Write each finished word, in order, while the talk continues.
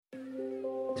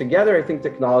Together, I think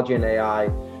technology and AI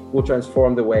will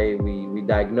transform the way we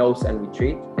diagnose and we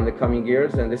treat in the coming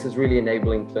years. And this is really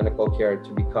enabling clinical care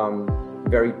to become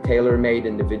very tailor-made,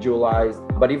 individualized.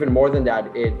 But even more than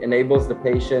that, it enables the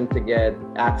patient to get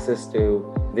access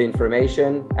to the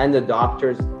information and the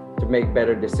doctors to make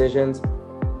better decisions.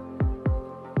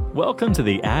 Welcome to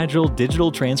the Agile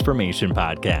Digital Transformation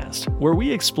Podcast, where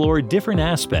we explore different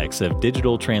aspects of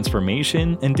digital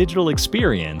transformation and digital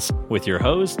experience with your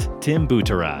host, Tim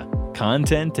Butera,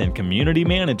 Content and Community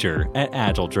Manager at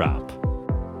AgileDrop.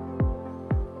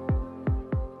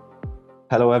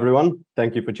 Hello, everyone.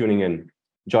 Thank you for tuning in.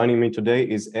 Joining me today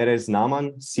is Erez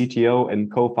Nahman, CTO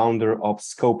and co-founder of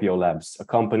Scopio Labs, a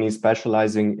company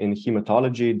specializing in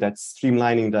hematology that's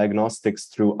streamlining diagnostics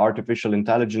through artificial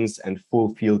intelligence and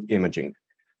full field imaging.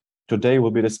 Today, we'll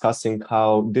be discussing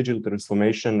how digital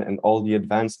transformation and all the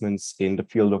advancements in the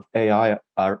field of AI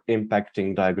are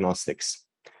impacting diagnostics.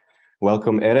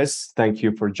 Welcome, Erez. Thank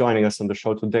you for joining us on the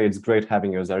show today. It's great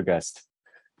having you as our guest.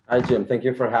 Hi, Jim. Thank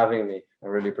you for having me. I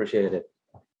really appreciate it.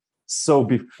 So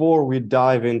before we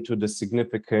dive into the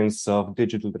significance of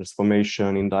digital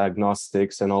transformation in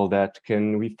diagnostics and all that,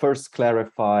 can we first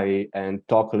clarify and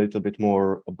talk a little bit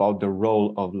more about the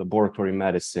role of laboratory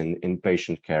medicine in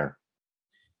patient care?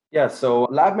 Yeah, so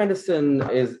lab medicine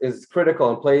is critical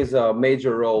and plays a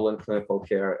major role in clinical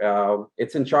care.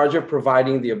 It's in charge of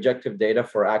providing the objective data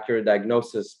for accurate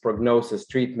diagnosis, prognosis,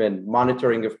 treatment,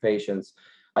 monitoring of patients,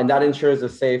 and that ensures a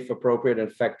safe, appropriate, and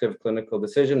effective clinical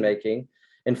decision-making.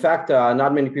 In fact,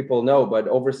 not many people know, but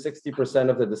over 60%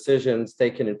 of the decisions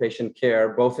taken in patient care,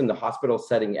 both in the hospital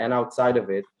setting and outside of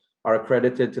it, are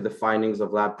accredited to the findings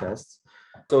of lab tests.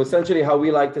 So essentially, how we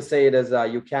like to say it is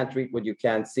you can't treat what you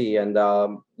can't see, and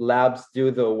labs do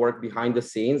the work behind the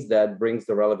scenes that brings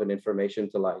the relevant information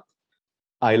to light.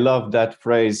 I love that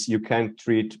phrase, you can't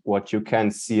treat what you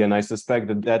can't see. And I suspect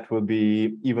that that will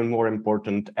be even more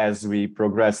important as we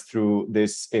progress through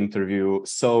this interview.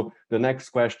 So the next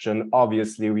question,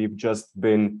 obviously, we've just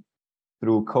been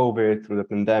through COVID, through the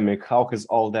pandemic. How has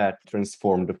all that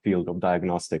transformed the field of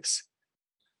diagnostics?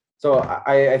 So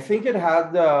I think it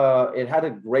had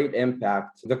a great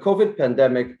impact. The COVID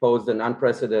pandemic posed an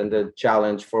unprecedented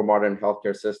challenge for modern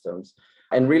healthcare systems.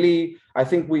 And really, I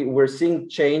think we're seeing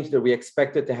change that we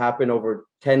expected to happen over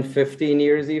 10, 15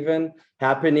 years even,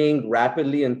 happening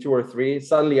rapidly in 2 or 3.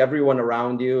 Suddenly, everyone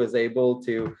around you is able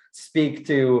to speak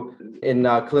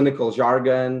in clinical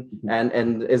jargon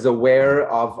and is aware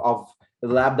of the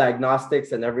lab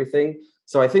diagnostics and everything.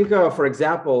 So I think, for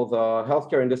example, the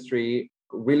healthcare industry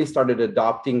really started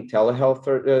adopting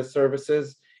telehealth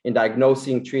services in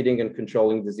diagnosing, treating, and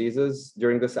controlling diseases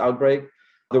during this outbreak.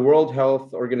 The World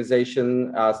Health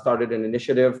Organization started an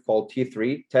initiative called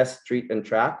T3, Test, Treat, and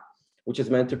Track, which is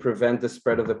meant to prevent the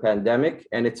spread of the pandemic.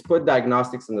 And it's put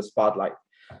diagnostics in the spotlight.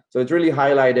 So it's really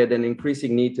highlighted an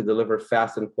increasing need to deliver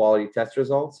fast and quality test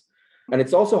results. And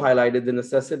it's also highlighted the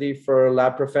necessity for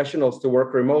lab professionals to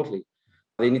work remotely.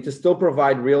 They need to still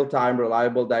provide real-time,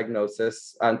 reliable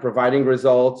diagnosis and providing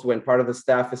results when part of the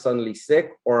staff is suddenly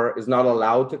sick or is not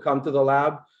allowed to come to the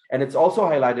lab. And it's also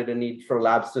highlighted a need for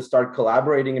labs to start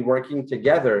collaborating and working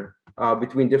together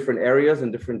between different areas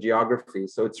and different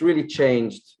geographies. So it's really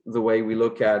changed the way we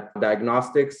look at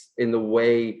diagnostics in the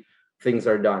way things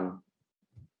are done.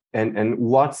 And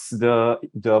what's the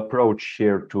approach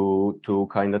here to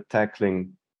kind of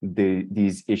tackling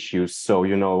these issues? So,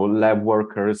 lab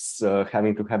workers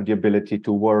having to have the ability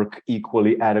to work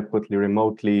equally adequately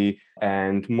remotely,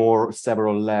 and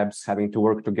several labs having to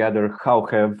work together. How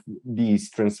have these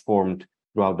transformed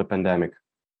throughout the pandemic?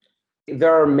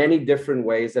 There are many different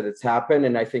ways that it's happened,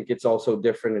 and I think it's also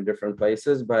different in different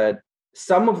places. But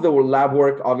some of the lab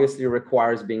work obviously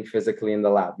requires being physically in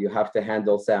the lab. You have to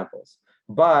handle samples.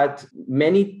 But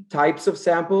many types of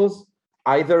samples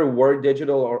either were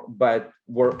digital but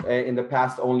were in the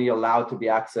past only allowed to be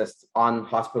accessed on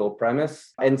hospital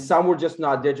premise, and some were just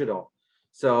not digital.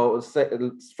 So,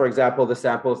 for example, the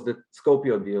samples that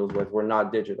Scopio deals with were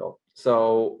not digital.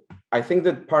 So I think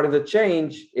that part of the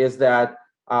change is that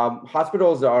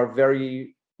hospitals are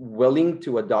very willing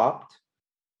to adopt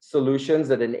solutions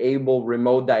that enable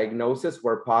remote diagnosis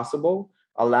where possible,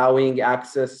 allowing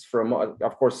access from,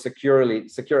 of course,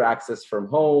 secure access from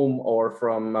home or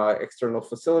from external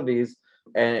facilities.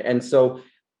 And so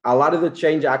a lot of the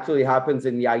change actually happens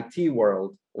in the IT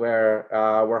world, where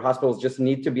hospitals just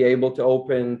need to be able to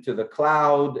open to the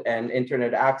cloud and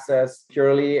internet access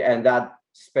securely, and that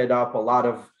sped up a lot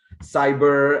of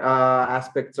cyber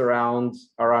aspects around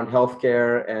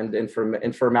healthcare and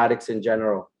informatics in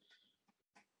general.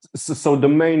 So the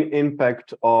main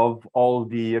impact of all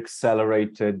the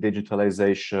accelerated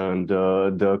digitalization,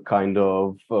 the kind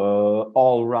of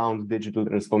all-round digital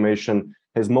transformation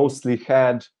has mostly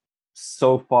had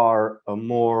so far a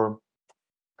more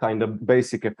kind of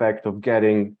basic effect of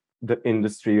getting the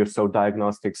industry, or so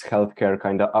diagnostics, healthcare,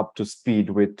 kind of up to speed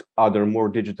with other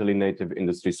more digitally native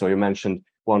industries. So you mentioned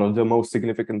one of the most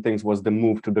significant things was the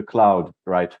move to the cloud,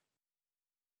 right?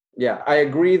 Yeah, I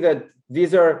agree that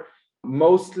these are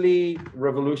mostly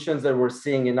revolutions that we're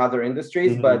seeing in other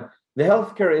industries, but the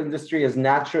healthcare industry is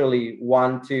naturally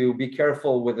one to be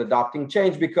careful with adopting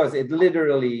change because it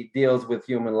literally deals with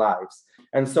human lives.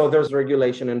 And so there's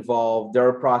regulation involved. There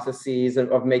are processes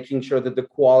of making sure that the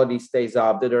quality stays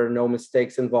up, that there are no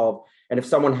mistakes involved. And if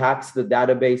someone hacks the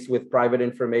database with private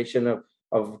information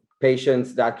of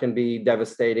patients, that can be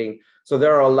devastating. So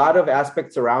there are a lot of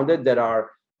aspects around it that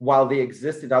are, while they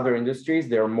exist in other industries,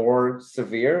 they're more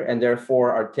severe and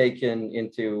therefore are taken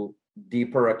into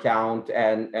deeper account.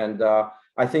 And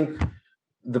I think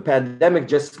the pandemic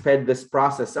just sped this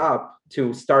process up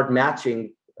to start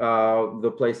matching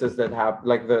the places that have,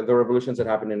 like the revolutions that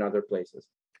happen in other places.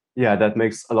 Yeah, that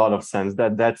makes a lot of sense.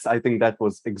 I think that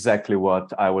was exactly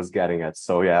what I was getting at.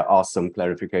 So yeah, awesome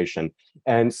clarification.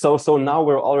 And so now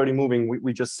we're already moving.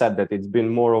 We just said that it's been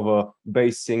more of a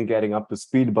basing, getting up to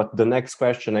speed, but the next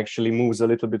question actually moves a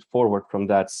little bit forward from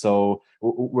that. So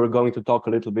we're going to talk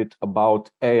a little bit about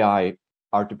AI,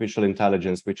 artificial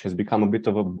intelligence, which has become a bit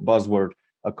of a buzzword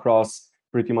across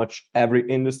pretty much every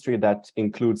industry that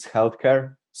includes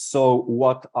healthcare. So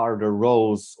what are the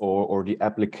roles or the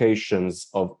applications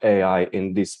of AI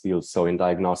in this field, so in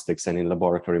diagnostics and in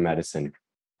laboratory medicine?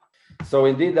 So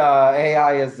indeed,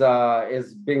 AI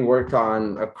is being worked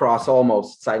on across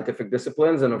almost scientific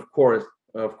disciplines, and of course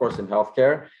in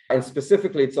healthcare. And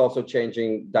specifically, it's also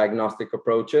changing diagnostic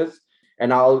approaches.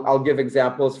 And I'll give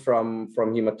examples from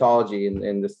hematology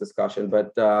in this discussion,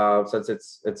 but since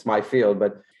it's my field,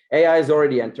 but AI is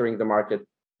already entering the market.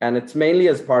 And it's mainly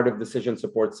as part of decision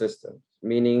support systems,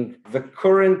 meaning the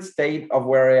current state of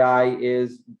where AI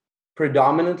is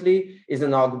predominantly is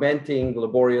in augmenting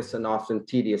laborious and often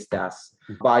tedious tasks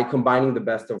by combining the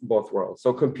best of both worlds.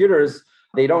 So computers,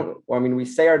 we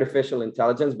say artificial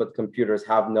intelligence, but computers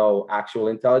have no actual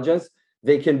intelligence.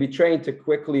 They can be trained to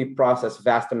quickly process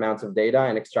vast amounts of data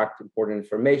and extract important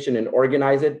information and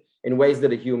organize it in ways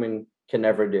that a human can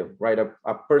never do, right?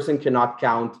 A person cannot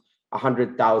count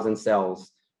 100,000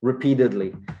 cells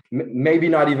repeatedly, maybe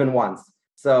not even once.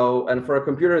 So, and for a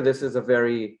computer, this is a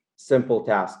very simple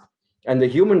task. And the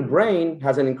human brain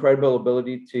has an incredible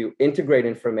ability to integrate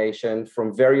information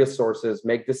from various sources,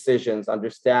 make decisions,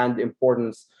 understand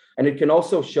importance, and it can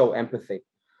also show empathy.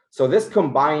 So this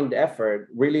combined effort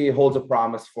really holds a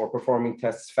promise for performing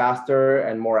tests faster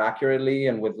and more accurately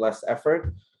and with less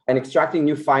effort, and extracting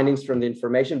new findings from the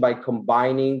information by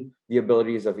combining the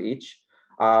abilities of each.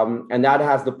 And that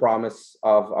has the promise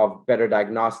of better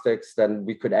diagnostics than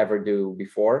we could ever do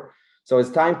before. So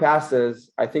as time passes,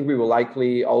 I think we will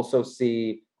likely also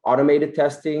see automated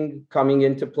testing coming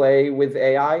into play with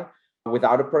AI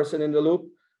without a person in the loop,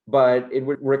 but it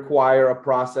would require a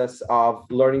process of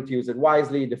learning to use it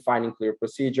wisely, defining clear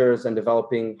procedures, and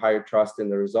developing higher trust in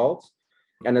the results.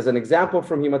 And as an example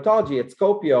from hematology at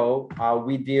Scopio,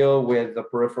 we deal with the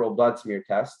peripheral blood smear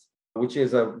test, which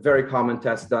is a very common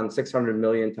test done 600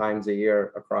 million times a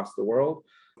year across the world.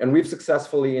 And we've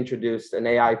successfully introduced an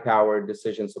AI-powered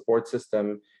decision support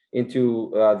system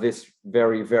into this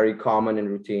very, very common and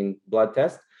routine blood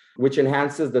test, which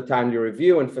enhances the timely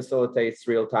review and facilitates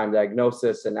real-time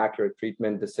diagnosis and accurate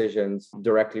treatment decisions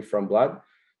directly from blood.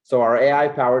 So our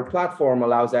AI-powered platform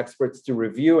allows experts to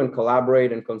review and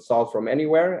collaborate and consult from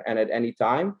anywhere and at any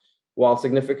time, while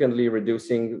significantly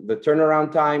reducing the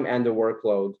turnaround time and the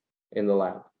workload in the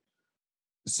lab.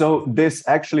 So this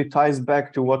actually ties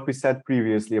back to what we said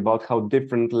previously about how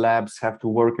different labs have to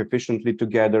work efficiently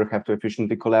together, have to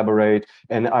efficiently collaborate.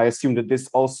 And I assume that this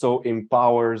also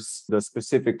empowers the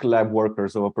specific lab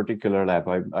workers of a particular lab,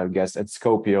 I guess at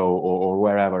Scopio or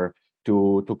wherever,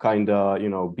 to kind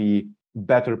of, be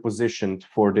better positioned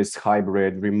for this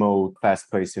hybrid, remote,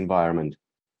 fast-paced environment.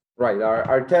 Right.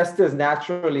 Our test is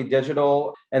naturally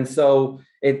digital. And so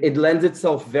it lends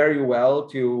itself very well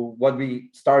to what we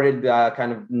started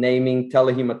kind of naming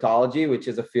telehematology, which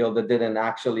is a field that didn't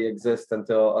actually exist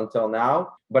until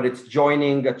now. But it's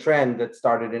joining a trend that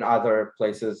started in other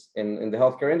places in the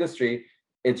healthcare industry.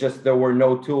 It's just there were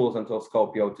no tools until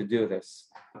Scopio to do this.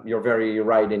 You're very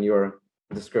right in your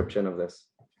description of this.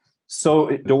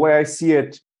 So the way I see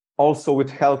it, also with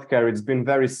healthcare, it's been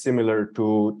very similar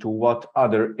to what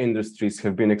other industries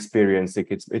have been experiencing.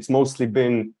 It's mostly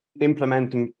been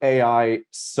implementing AI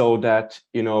so that,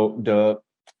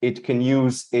 it can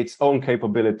use its own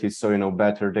capabilities. So,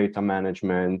 better data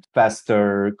management,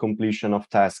 faster completion of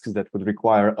tasks that would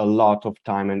require a lot of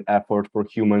time and effort for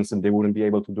humans, and they wouldn't be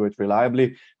able to do it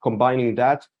reliably. Combining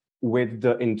that with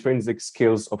the intrinsic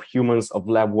skills of humans, of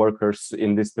lab workers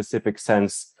in this specific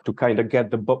sense, to kind of get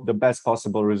the best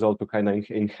possible result, to kind of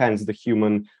enhance the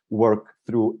human work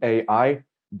through AI.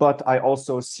 But I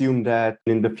also assume that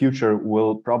in the future,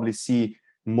 we'll probably see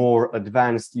more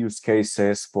advanced use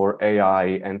cases for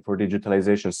AI and for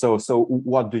digitalization. So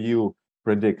what do you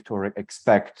predict or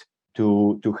expect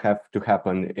to have to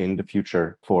happen in the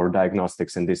future for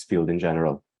diagnostics in this field in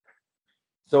general?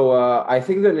 So I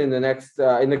think that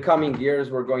in the coming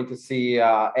years, we're going to see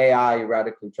AI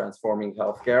radically transforming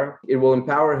healthcare. It will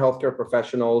empower healthcare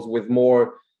professionals with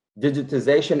more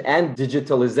digitization and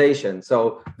digitalization.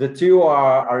 So the two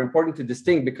are important to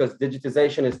distinguish, because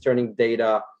digitization is turning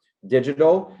data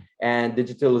digital, and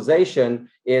digitalization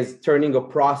is turning a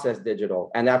process digital,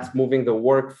 and that's moving the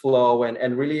workflow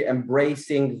and really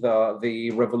embracing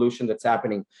the revolution that's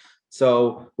happening.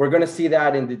 So we're going to see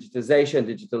that in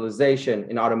digitalization,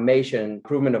 in automation,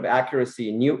 improvement of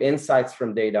accuracy, new insights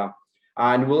from data,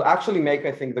 and will actually make,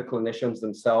 I think, the clinicians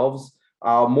themselves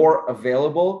more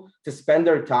available to spend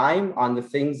their time on the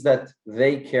things that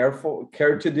they care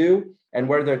to do and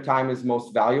where their time is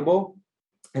most valuable,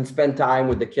 and spend time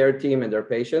with the care team and their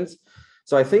patients.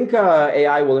 So I think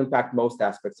AI will impact most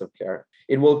aspects of care.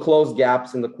 It will close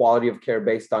gaps in the quality of care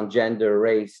based on gender,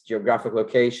 race, geographic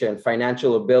location,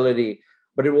 financial ability,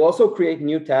 but it will also create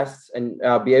new tests and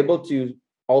be able to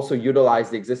also utilize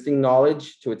the existing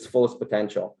knowledge to its fullest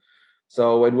potential.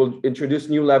 So it will introduce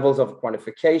new levels of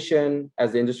quantification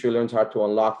as the industry learns how to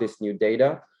unlock this new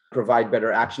data, provide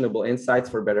better actionable insights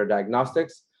for better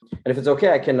diagnostics. And if it's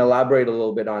okay, I can elaborate a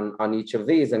little bit on each of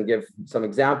these and give some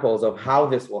examples of how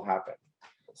this will happen.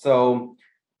 So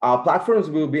platforms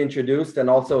will be introduced and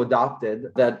also adopted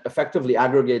that effectively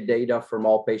aggregate data from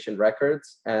all patient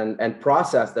records and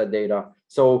process that data.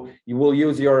 So you will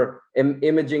use your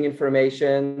imaging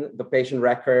information, the patient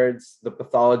records, the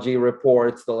pathology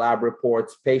reports, the lab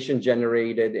reports,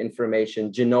 patient-generated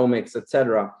information, genomics,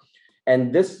 etc.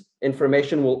 And this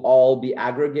information will all be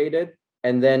aggregated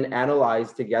and then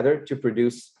analyzed together to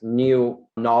produce new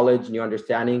knowledge, new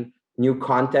understanding, new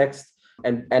context,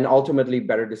 and ultimately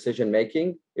better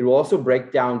decision-making. It will also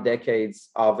break down decades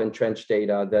of entrenched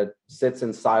data that sits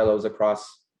in silos across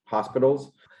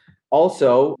hospitals.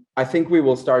 Also, I think we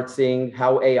will start seeing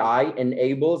how AI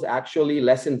enables actually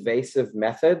less invasive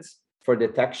methods for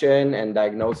detection and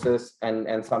diagnosis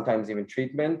and sometimes even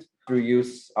treatment through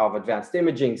use of advanced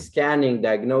imaging, scanning,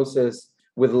 diagnosis,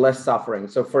 with less suffering.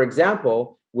 So for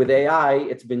example, with AI,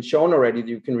 it's been shown already that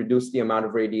you can reduce the amount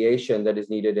of radiation that is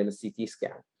needed in a CT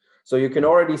scan. So you can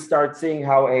already start seeing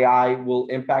how AI will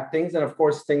impact things. And of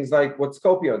course, things like what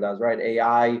Scopio does, right?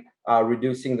 AI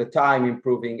reducing the time,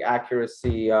 improving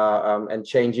accuracy, and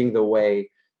changing the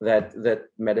way that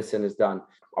medicine is done.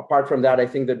 Apart from that, I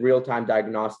think that real-time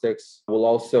diagnostics will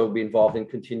also be involved in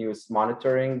continuous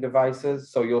monitoring devices.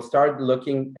 So you'll start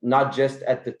looking not just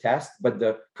at the test, but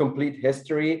the complete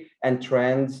history and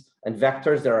trends and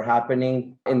vectors that are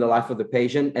happening in the life of the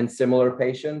patient and similar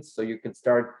patients. So you can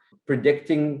start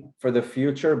predicting for the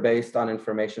future based on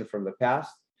information from the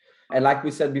past. And like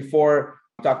we said before,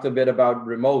 we talked a bit about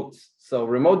remote. So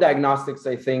remote diagnostics,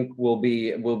 I think, will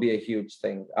be a huge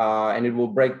thing, and it will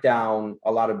break down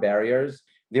a lot of barriers.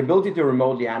 The ability to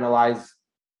remotely analyze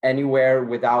anywhere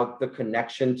without the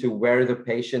connection to where the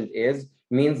patient is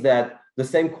means that the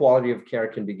same quality of care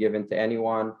can be given to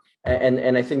anyone.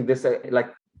 And I think this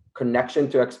connection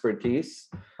to expertise,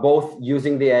 both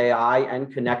using the AI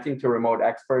and connecting to remote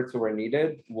experts who are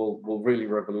needed, will really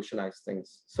revolutionize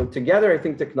things. So together, I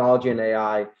think technology and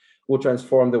AI will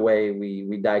transform the way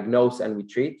we diagnose and we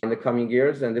treat in the coming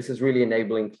years. And this is really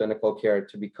enabling clinical care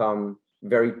to become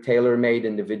very tailor-made,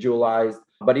 individualized.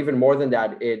 But even more than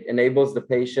that, it enables the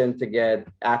patient to get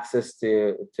access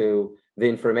to the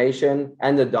information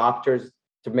and the doctors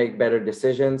to make better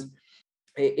decisions.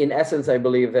 In essence, I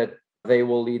believe that they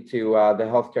will lead to the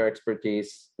healthcare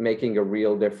expertise making a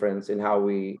real difference in how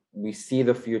we see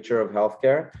the future of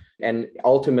healthcare, and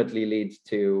ultimately leads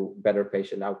to better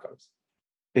patient outcomes.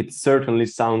 It certainly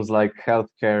sounds like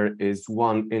healthcare is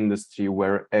one industry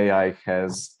where AI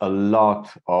has a lot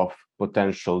of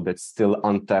potential that's still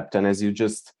untapped. And as you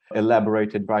just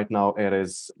elaborated right now,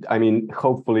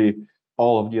 hopefully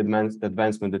all of the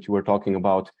advancement that you were talking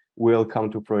about will come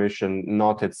to fruition,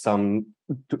 not at some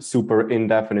super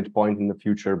indefinite point in the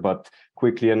future, but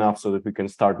quickly enough so that we can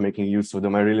start making use of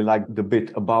them. I really like the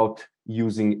bit about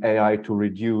using AI to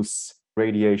reduce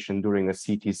radiation during a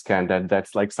CT scan.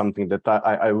 That's like something that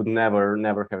I would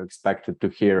never have expected to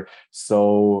hear.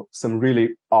 So some really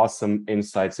awesome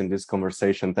insights in this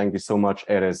conversation. Thank you so much,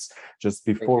 Erez. Just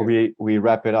before we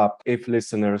wrap it up, if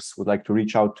listeners would like to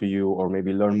reach out to you or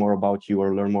maybe learn more about you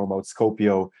or learn more about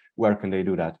Scopio, where can they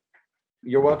do that?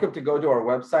 You're welcome to go to our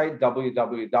website,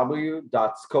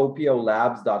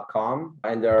 www.scopiolabs.com.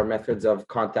 And there are methods of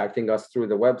contacting us through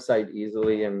the website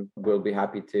easily, and we'll be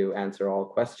happy to answer all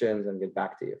questions and get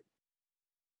back to you.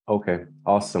 Okay,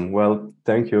 awesome. Well,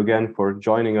 thank you again for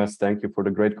joining us. Thank you for the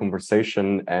great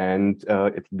conversation. And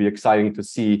it'll be exciting to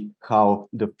see how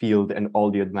the field and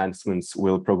all the advancements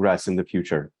will progress in the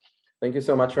future. Thank you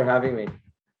so much for having me.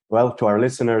 Well, to our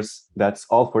listeners, that's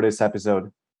all for this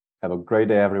episode. Have a great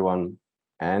day, everyone,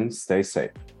 and stay safe.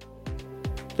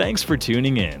 Thanks for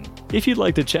tuning in. If you'd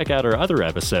like to check out our other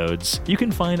episodes, you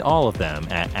can find all of them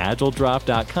at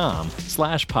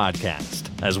agiledrop.com/podcast,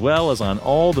 as well as on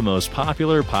all the most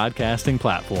popular podcasting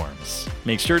platforms.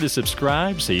 Make sure to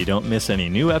subscribe so you don't miss any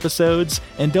new episodes,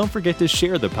 and don't forget to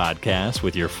share the podcast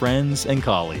with your friends and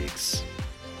colleagues.